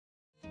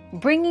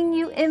bringing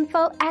you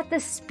info at the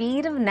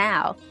speed of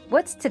now.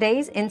 What's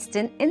today's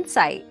instant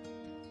insight?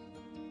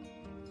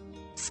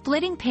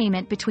 Splitting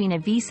payment between a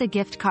Visa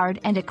gift card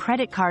and a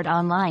credit card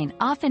online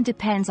often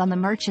depends on the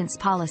merchant's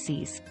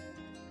policies.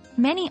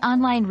 Many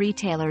online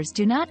retailers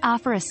do not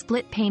offer a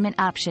split payment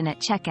option at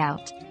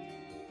checkout.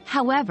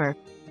 However,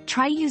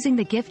 try using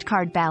the gift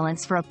card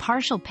balance for a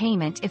partial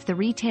payment if the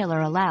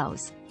retailer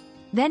allows.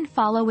 Then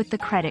follow with the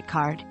credit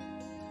card.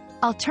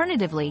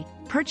 Alternatively,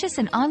 purchase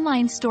an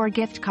online store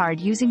gift card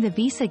using the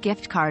Visa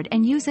gift card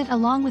and use it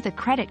along with a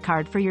credit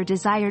card for your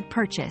desired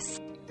purchase.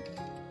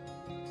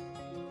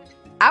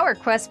 Our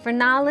quest for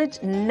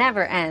knowledge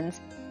never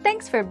ends.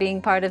 Thanks for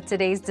being part of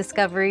today's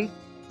discovery.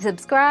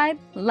 Subscribe,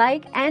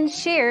 like, and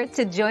share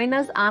to join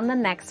us on the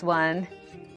next one.